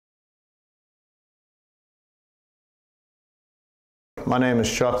My name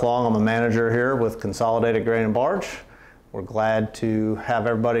is Chuck Long. I'm a manager here with Consolidated Grain and Barge. We're glad to have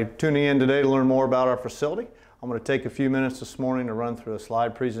everybody tuning in today to learn more about our facility. I'm going to take a few minutes this morning to run through a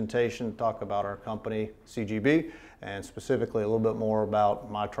slide presentation, talk about our company, CGB, and specifically a little bit more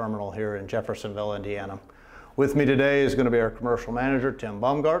about my terminal here in Jeffersonville, Indiana. With me today is going to be our commercial manager, Tim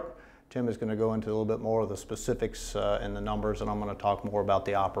Bumgart. Tim is going to go into a little bit more of the specifics in the numbers, and I'm going to talk more about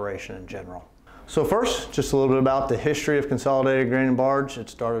the operation in general. So first, just a little bit about the history of Consolidated Grain and Barge. It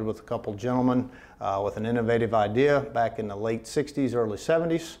started with a couple gentlemen with an innovative idea back in the late 60s, early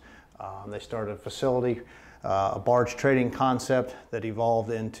 70s. They started a facility, a barge trading concept that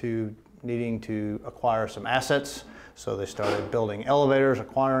evolved into needing to acquire some assets. So they started building elevators,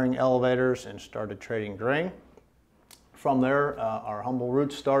 acquiring elevators, and started trading grain. From there, our humble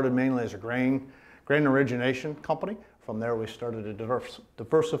roots started mainly as a grain origination company. From there, we started to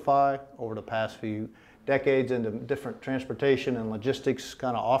diversify over the past few decades into different transportation and logistics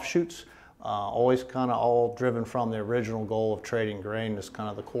kind of offshoots, always kind of all driven from the original goal of trading grain as kind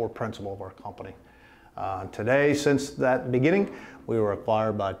of the core principle of our company. Today, since that beginning, we were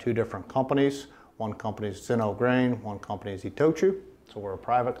acquired by two different companies. One company is Zeno Grain, one company is Itochu. So we're a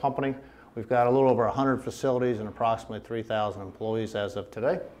private company. We've got a little over 100 facilities and approximately 3,000 employees as of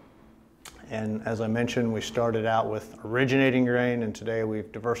today. And as I mentioned, we started out with originating grain, and today we've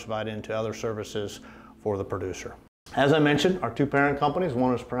diversified into other services for the producer. As I mentioned, our two parent companies,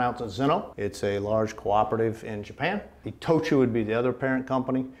 one is pronounced as Zeno. It's a large cooperative in Japan. Itochu would be the other parent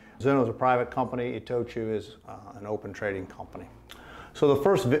company. Zeno is a private company. Itochu is an open trading company. So the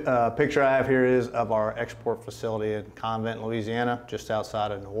first picture I have here is of our export facility in Convent, Louisiana, just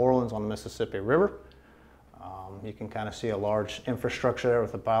outside of New Orleans on the Mississippi River. You can kind of see a large infrastructure there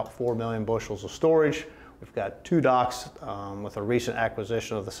with about 4 million bushels of storage. We've got two docks with a recent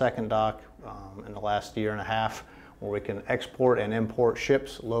acquisition of the second dock in the last year and a half, where we can export and import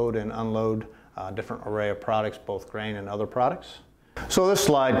ships, load and unload different array of products, both grain and other products. So this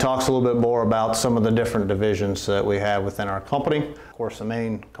slide talks a little bit more about some of the different divisions that we have within our company. Of course, the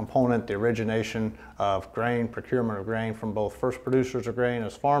main component, the origination of grain, procurement of grain from both first producers of grain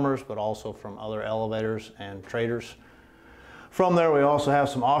as farmers, but also from other elevators and traders. From there, we also have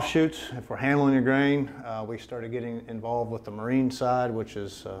some offshoots. If we're handling the grain, we started getting involved with the marine side, which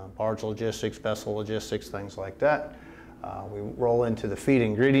is barge logistics, vessel logistics, things like that. We roll into the feed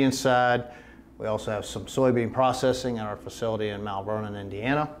ingredients side. We also have some soybean processing at our facility in Mount Vernon,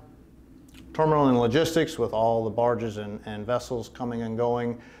 Indiana. Terminal and logistics, with all the barges and vessels coming and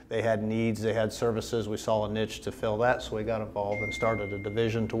going. They had needs, they had services. We saw a niche to fill that, so we got involved and started a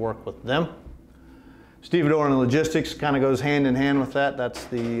division to work with them. Stevedore and logistics kind of goes hand in hand with that. That's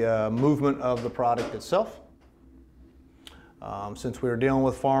the movement of the product itself. Since we were dealing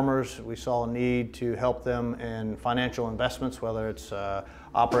with farmers, we saw a need to help them in financial investments, whether it's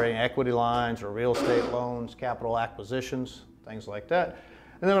operating equity lines or real estate loans, capital acquisitions, things like that.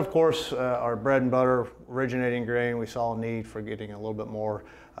 And then, of course, our bread and butter originating grain, we saw a need for getting a little bit more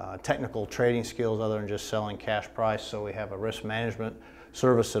technical trading skills other than just selling cash price. So we have a risk management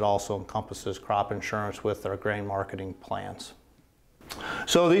service that also encompasses crop insurance with our grain marketing plans.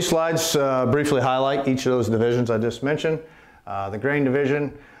 So these slides briefly highlight each of those divisions I just mentioned. The grain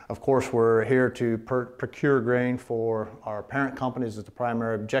division, of course, we're here to procure grain for our parent companies as the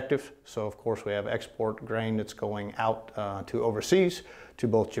primary objective. So, of course, we have export grain that's going out to overseas, to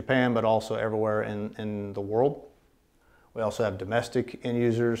both Japan, but also everywhere in the world. We also have domestic end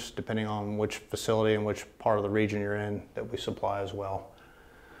users, depending on which facility and which part of the region you're in, that we supply as well.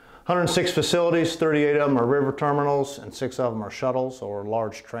 106 facilities, 38 of them are river terminals, and 6 of them are shuttles or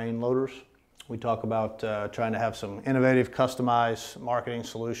large train loaders. We talk about trying to have some innovative, customized marketing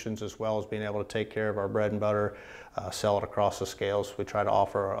solutions, as well as being able to take care of our bread and butter, sell it across the scales. We try to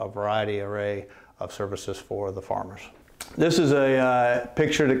offer a array of services for the farmers. This is a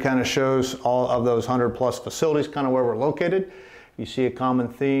picture that kind of shows all of those 100 plus facilities, kind of where we're located. You see a common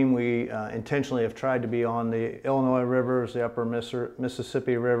theme. We intentionally have tried to be on the Illinois rivers, the upper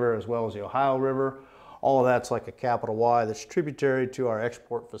Mississippi River, as well as the Ohio River. All of that's like a capital Y that's tributary to our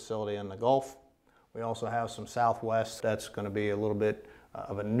export facility in the Gulf. We also have some southwest. That's going to be a little bit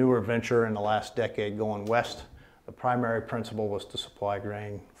of a newer venture in the last decade going west. The primary principle was to supply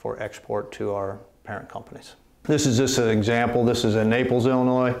grain for export to our parent companies. This is just an example. This is in Naples,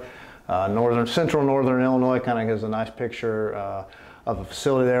 Illinois. Central northern Illinois kind of gives a nice picture of a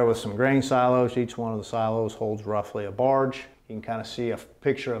facility there with some grain silos. Each one of the silos holds roughly a barge. You can kind of see a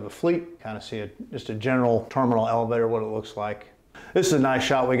picture of the fleet, kind of see just a general terminal elevator, what it looks like. This is a nice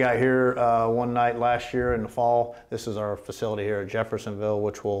shot we got here one night last year in the fall. This is our facility here at Jeffersonville,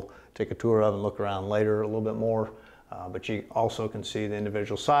 which we'll take a tour of and look around later a little bit more. but you also can see the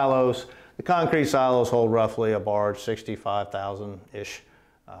individual silos. The concrete silos hold roughly a barge 65,000-ish,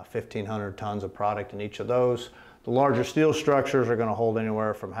 1,500 tons of product in each of those. The larger steel structures are going to hold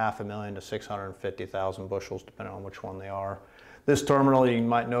anywhere from 500,000 to 650,000 bushels, depending on which one they are. This terminal, you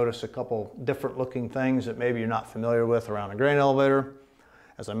might notice a couple different looking things that maybe you're not familiar with around a grain elevator.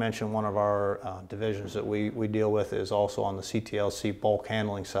 As I mentioned, one of our divisions that we deal with is also on the CTLC bulk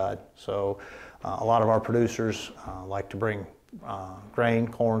handling side. So a lot of our producers like to bring grain,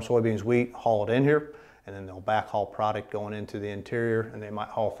 corn, soybeans, wheat, haul it in here, and then they'll backhaul product going into the interior, and they might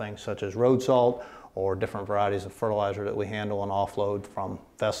haul things such as road salt or different varieties of fertilizer that we handle and offload from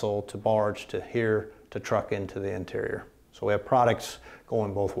vessel to barge to here to truck into the interior. So we have products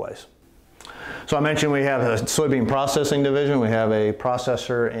going both ways. So I mentioned we have a soybean processing division. We have a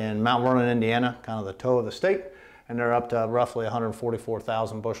processor in Mount Vernon, Indiana, kind of the toe of the state, and they're up to roughly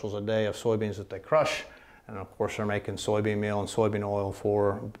 144,000 bushels a day of soybeans that they crush. And of course, they're making soybean meal and soybean oil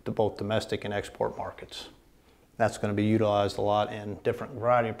for both domestic and export markets. That's going to be utilized a lot in different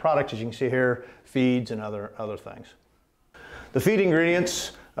variety of products, as you can see here, feeds and other things. The feed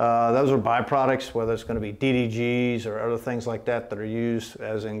ingredients, those are byproducts, whether it's going to be DDGs or other things like that that are used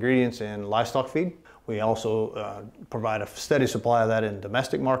as ingredients in livestock feed. We also provide a steady supply of that in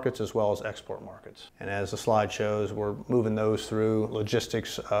domestic markets as well as export markets. And as the slide shows, we're moving those through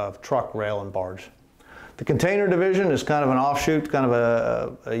logistics of truck, rail, and barge. The container division is kind of an offshoot, kind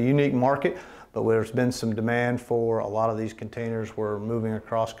of a unique market, but there's been some demand for a lot of these containers. We're moving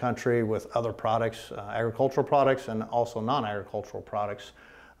across country with other products, agricultural products and also non-agricultural products.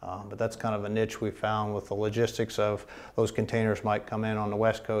 But that's kind of a niche we found with the logistics of those containers might come in on the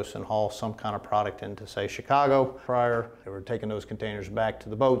West Coast and haul some kind of product into, say, Chicago. Prior, they were taking those containers back to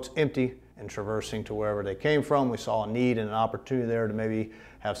the boats empty and traversing to wherever they came from. We saw a need and an opportunity there to maybe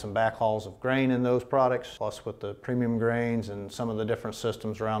have some backhauls of grain in those products. Plus with the premium grains and some of the different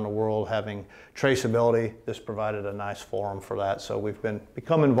systems around the world having traceability, this provided a nice forum for that. So we've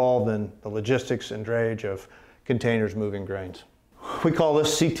become involved in the logistics and drayage of containers moving grains. We call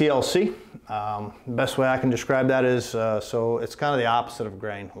this CTLC. The best way I can describe that is, so it's kind of the opposite of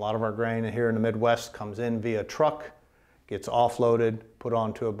grain. A lot of our grain here in the Midwest comes in via truck, gets offloaded, put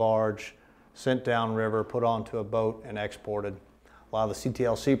onto a barge, sent downriver, put onto a boat, and exported. A lot of the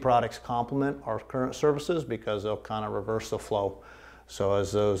CTLC products complement our current services because they'll kind of reverse the flow. So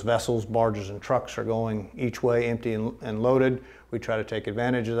as those vessels, barges, and trucks are going each way empty and loaded, we try to take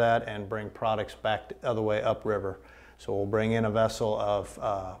advantage of that and bring products back the other way upriver. So we'll bring in a vessel of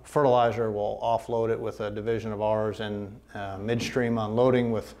fertilizer, we'll offload it with a division of ours, and midstream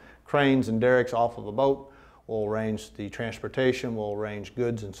unloading with cranes and derricks off of a boat. We'll arrange the transportation, we'll arrange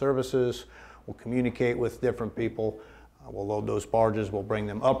goods and services, we'll communicate with different people. We'll load those barges, we'll bring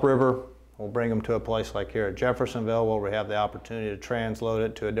them upriver, we'll bring them to a place like here at Jeffersonville where we have the opportunity to transload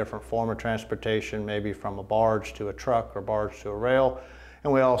it to a different form of transportation, maybe from a barge to a truck or barge to a rail.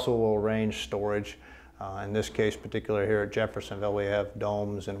 And we also will arrange storage. In this case, particularly here at Jeffersonville, we have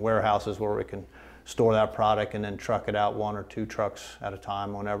domes and warehouses where we can store that product and then truck it out 1 or 2 trucks at a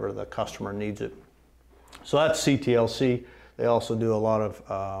time whenever the customer needs it. So that's CTLC. They also do a lot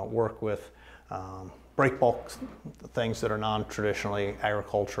of work with break bulk things that are non-traditionally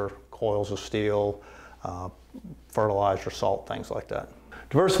agriculture, coils of steel, fertilizer, salt, things like that.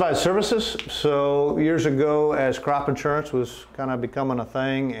 Diversified services. So years ago, as crop insurance was kind of becoming a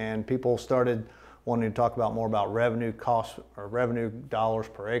thing and people started wanting to talk more about revenue costs or revenue dollars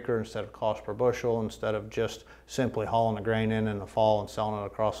per acre instead of cost per bushel, instead of just simply hauling the grain in the fall and selling it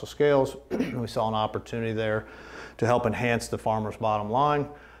across the scales, we saw an opportunity there to help enhance the farmer's bottom line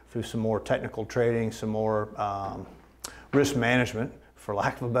through some more technical trading, some more risk management, for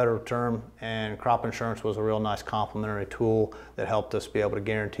lack of a better term, and crop insurance was a real nice complementary tool that helped us be able to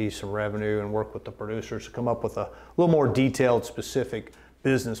guarantee some revenue and work with the producers to come up with a little more detailed, specific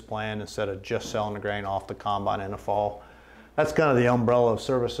business plan instead of just selling the grain off the combine in the fall. That's kind of the umbrella of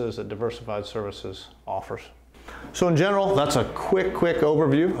services that Diversified Services offers. So in general, that's a quick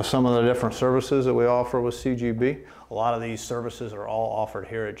overview of some of the different services that we offer with CGB. A lot of these services are all offered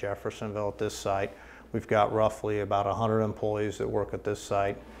here at Jeffersonville at this site. We've got roughly about 100 employees that work at this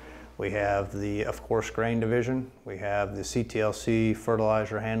site. We have the, of course, grain division. We have the CTLC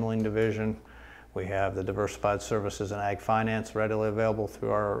fertilizer handling division. We have the Diversified Services and Ag Finance readily available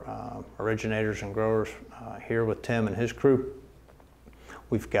through our originators and growers here with Tim and his crew.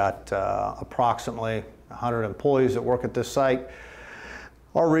 We've got approximately 100 employees that work at this site.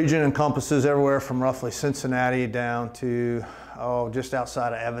 Our region encompasses everywhere from roughly Cincinnati down to just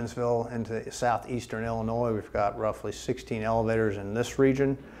outside of Evansville into southeastern Illinois. We've got roughly 16 elevators in this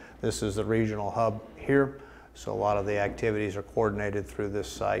region. This is the regional hub here. So a lot of the activities are coordinated through this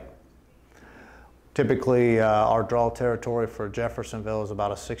site. Typically, our draw territory for Jeffersonville is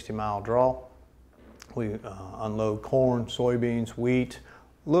about a 60-mile draw. We unload corn, soybeans, wheat,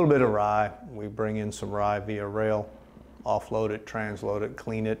 a little bit of rye. We bring in some rye via rail, offload it, transload it,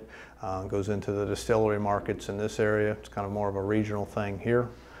 clean it. Goes into the distillery markets in this area. It's kind of more of a regional thing here.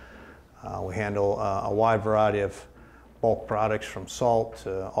 We handle a wide variety of bulk products from salt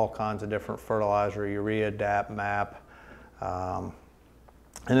to all kinds of different fertilizer, urea, DAP, MAP, and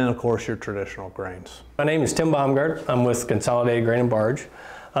then of course your traditional grains. My name is Tim Baumgart. I'm with Consolidated Grain and Barge.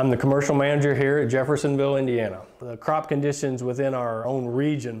 I'm the commercial manager here at Jeffersonville, Indiana. The crop conditions within our own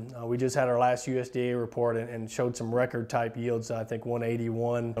region, we just had our last USDA report and showed some record type yields, I think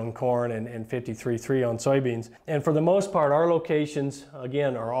 181 on corn and 53.3 on soybeans. And for the most part, our locations,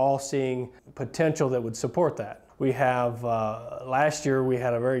 again, are all seeing potential that would support that. We have, last year we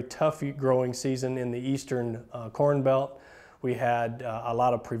had a very tough growing season in the eastern corn belt. We had a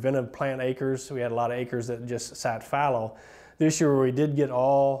lot of preventive plant acres. We had a lot of acres that just sat fallow. This year we did get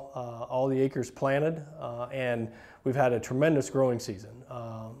all the acres planted, and we've had a tremendous growing season.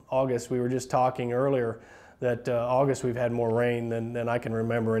 August, we were just talking earlier that August we've had more rain than I can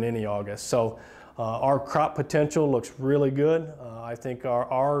remember in any August. So our crop potential looks really good. I think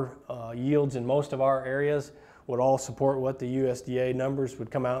our yields in most of our areas would all support what the USDA numbers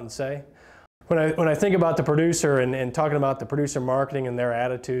would come out and say. When I think about the producer and talking about the producer marketing and their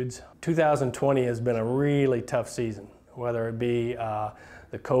attitudes, 2020 has been a really tough season. Whether it be the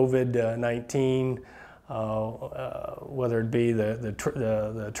COVID-19, whether it be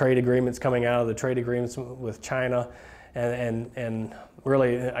the trade agreements coming out of the trade agreements with China, and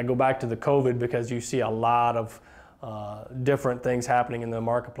really I go back to the COVID because you see a lot of different things happening in the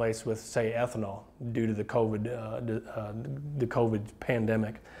marketplace with, say, ethanol due to the COVID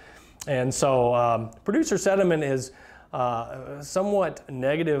pandemic. And so producer sentiment is somewhat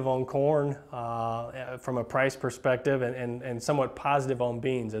negative on corn from a price perspective and somewhat positive on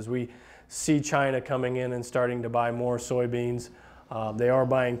beans. As we see China coming in and starting to buy more soybeans, they are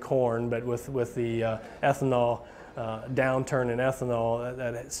buying corn, but with the ethanol downturn in ethanol,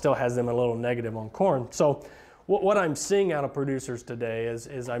 that still has them a little negative on corn. So what I'm seeing out of producers today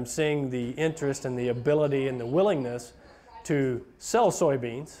is I'm seeing the interest and the ability and the willingness to sell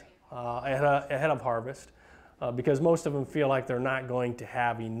soybeans ahead of harvest. Because most of them feel like they're not going to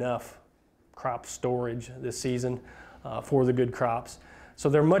have enough crop storage this season for the good crops. So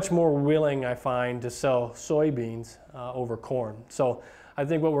they're much more willing, I find, to sell soybeans over corn. So I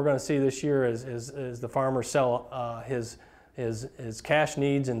think what we're going to see this year is the farmer sell his cash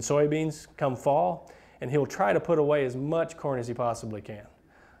needs in soybeans come fall, and he'll try to put away as much corn as he possibly can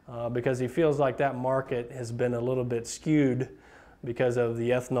because he feels like that market has been a little bit skewed because of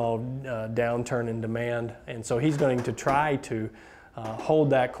the ethanol downturn in demand. And so he's going to try to hold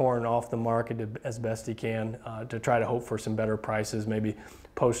that corn off the market as best he can to try to hope for some better prices, maybe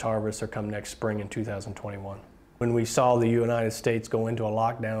post-harvest or come next spring in 2021. When we saw the United States go into a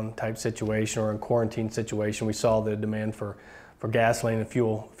lockdown type situation or a quarantine situation, we saw the demand for gasoline and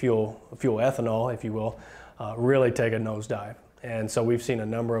fuel ethanol, if you will, really take a nosedive. And so we've seen a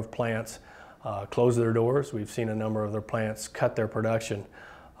number of plants close their doors. We've seen a number of their plants cut their production.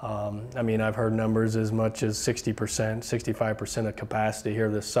 I mean, I've heard numbers as much as 60%, 65% of capacity here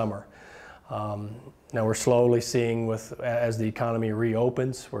this summer. Now we're slowly seeing as the economy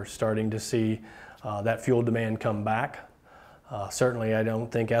reopens, we're starting to see that fuel demand come back. Certainly I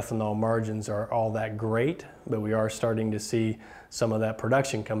don't think ethanol margins are all that great, but we are starting to see some of that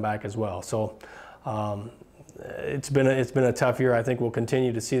production come back as well. So it's been a tough year. I think we'll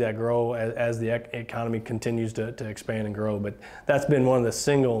continue to see that grow as the economy continues to expand and grow. But that's been one of the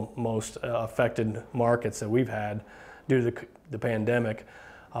single most affected markets that we've had due to the pandemic.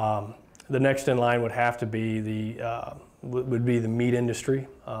 The next in line would have to be the meat industry.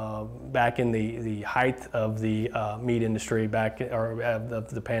 Back in the height of the meat industry, of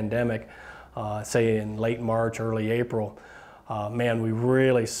the pandemic, say in late March, early April, man, we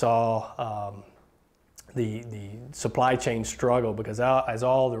really saw the supply chain struggle because as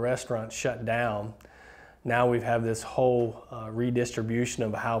all the restaurants shut down, now we have this whole redistribution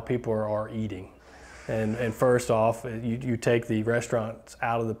of how people are eating. And first off, you take the restaurants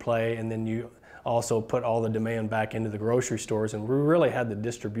out of the play, and then you also put all the demand back into the grocery stores, and we really had the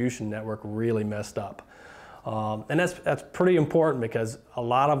distribution network really messed up. And that's pretty important because a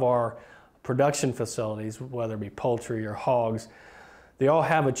lot of our production facilities, whether it be poultry or hogs, they all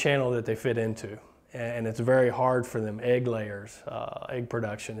have a channel that they fit into. And it's very hard for them, egg layers, egg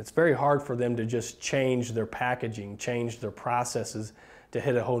production. It's very hard for them to just change their packaging, change their processes to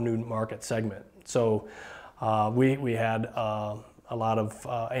hit a whole new market segment. So We had a lot of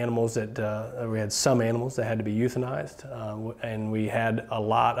animals that, we had some animals that had to be euthanized, and we had a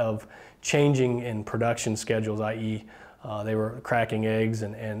lot of changing in production schedules, i.e. They were cracking eggs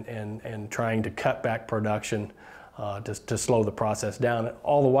and trying to cut back production to slow the process down.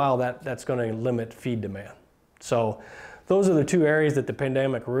 All the while that's going to limit feed demand. So those are the two areas that the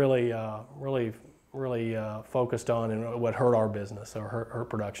pandemic really focused on and what hurt our business, or hurt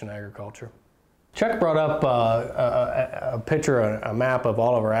production agriculture. Chuck brought up a picture, a map of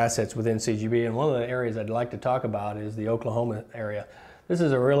all of our assets within CGB, and one of the areas I'd like to talk about is the Oklahoma area. This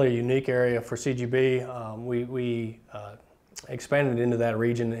is a really unique area for CGB. We expanded into that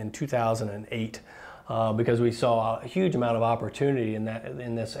region in 2008 because we saw a huge amount of opportunity in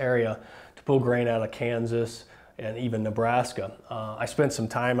this area to pull grain out of Kansas and even Nebraska. I spent some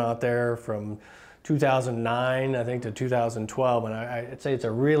time out there from 2009, I think, to 2012, and I'd say it's a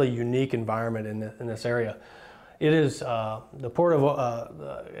really unique environment in this area. It is, the port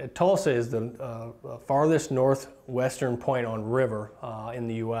of Tulsa is the farthest northwestern point on river in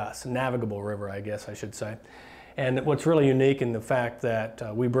the U.S., navigable river, I guess I should say. And what's really unique in the fact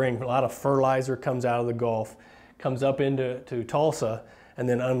that we bring a lot of fertilizer, comes out of the Gulf, comes up into Tulsa, and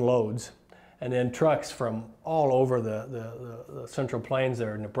then unloads. And then trucks from all over the Central Plains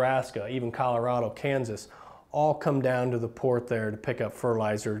there, Nebraska, even Colorado, Kansas, all come down to the port there to pick up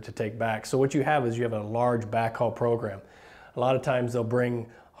fertilizer to take back. So what you have is you have a large backhaul program. A lot of times they'll bring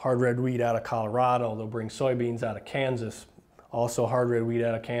hard red wheat out of Colorado, they'll bring soybeans out of Kansas, also hard red wheat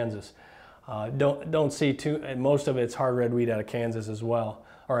out of Kansas. Don't see most of it's hard red wheat out of Kansas as well,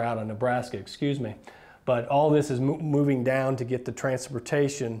 or out of Nebraska, excuse me. But all this is moving down to get the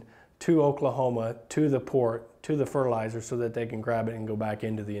transportation to Oklahoma, to the port, to the fertilizer, so that they can grab it and go back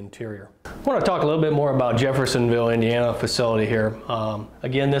into the interior. I want to talk a little bit more about Jeffersonville, Indiana facility here.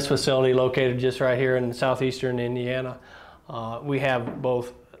 Again, this facility located just right here in southeastern Indiana. We have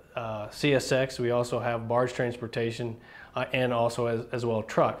both CSX, we also have barge transportation, and also as well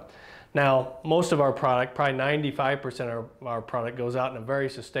truck. Now, most of our product, probably 95% of our product, goes out in a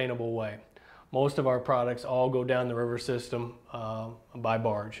very sustainable way. Most of our products all go down the river system by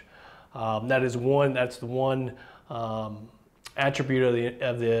barge. That's the one attribute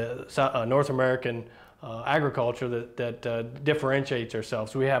of the North American agriculture that differentiates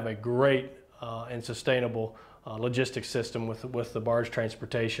ourselves. We have a great and sustainable logistics system with the barge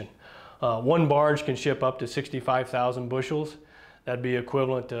transportation. One barge can ship up to 65,000 bushels. That'd be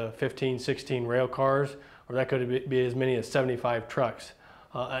equivalent to 15, 16 rail cars, or that could be as many as 75 trucks,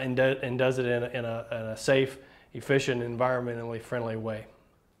 and does it in a safe, efficient, environmentally friendly way.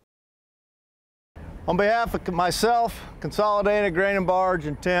 On behalf of myself, Consolidated Grain and Barge,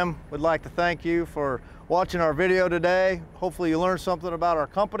 and Tim, we'd like to thank you for watching our video today. Hopefully you learned something about our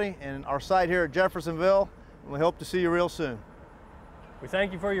company and our site here at Jeffersonville, and we hope to see you real soon. We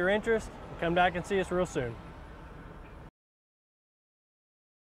thank you for your interest. Come back and see us real soon.